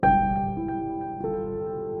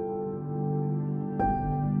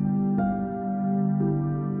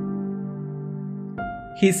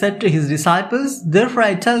He said to his disciples, "Therefore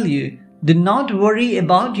I tell you, do not worry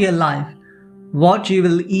about your life, what you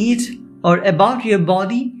will eat, or about your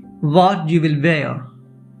body, what you will wear.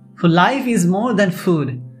 For life is more than food,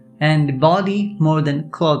 and the body more than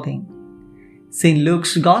clothing." St.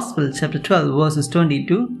 Luke's Gospel, chapter 12, verses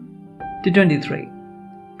 22 to 23.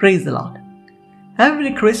 Praise the Lord.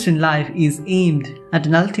 Every Christian life is aimed at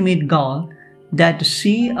an ultimate goal, that to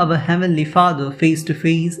see our Heavenly Father face to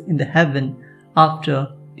face in the heaven after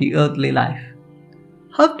the earthly life.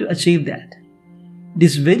 How to achieve that? It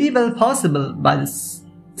is very well possible by the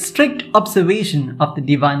strict observation of the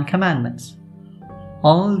divine commandments.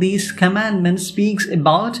 All these commandments speaks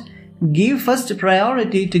about give first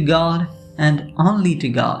priority to God and only to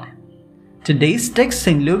God. Today's text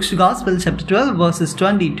in Luke's Gospel chapter 12 verses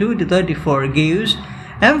 22 to 34 gives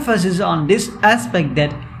emphasis on this aspect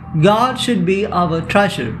that God should be our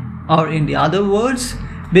treasure, or in the other words,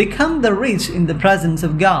 become the rich in the presence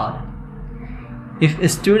of God. If a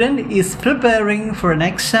student is preparing for an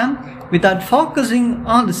exam without focusing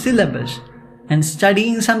on the syllabus and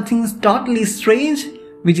studying something totally strange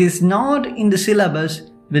which is not in the syllabus,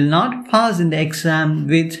 will not pass in the exam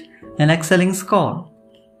with an excelling score.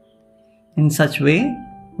 In such way,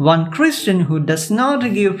 one Christian who does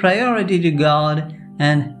not give priority to God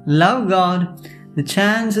and love God, the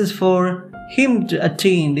chances for him to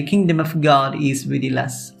attain the kingdom of God is very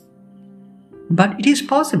less. But it is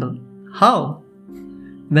possible. How?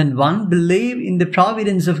 When one believes in the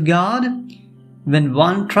providence of God, when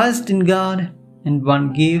one trusts in God, and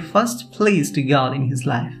one gave first place to God in his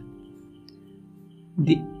life.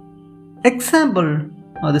 The example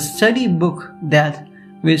or the study book that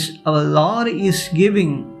which our Lord is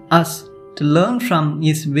giving us to learn from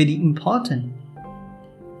is very important.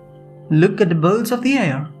 Look at the birds of the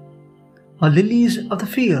air or lilies of the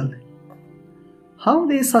field. How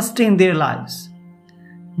they sustain their lives.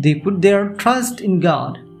 They put their trust in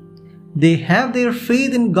God. They have their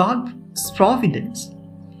faith in God's providence.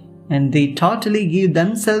 And they totally give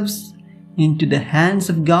themselves into the hands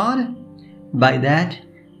of God. By that,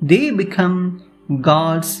 they become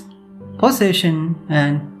God's possession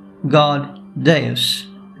and God theirs.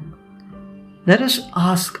 Let us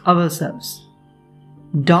ask ourselves,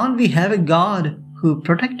 don't we have a God who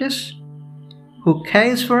protects us, who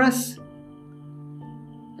cares for us?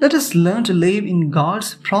 Let us learn to live in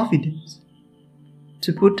God's providence,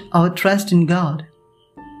 to put our trust in God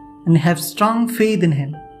and have strong faith in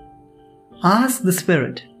Him. Ask the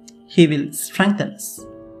Spirit, He will strengthen us.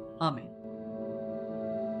 Amen.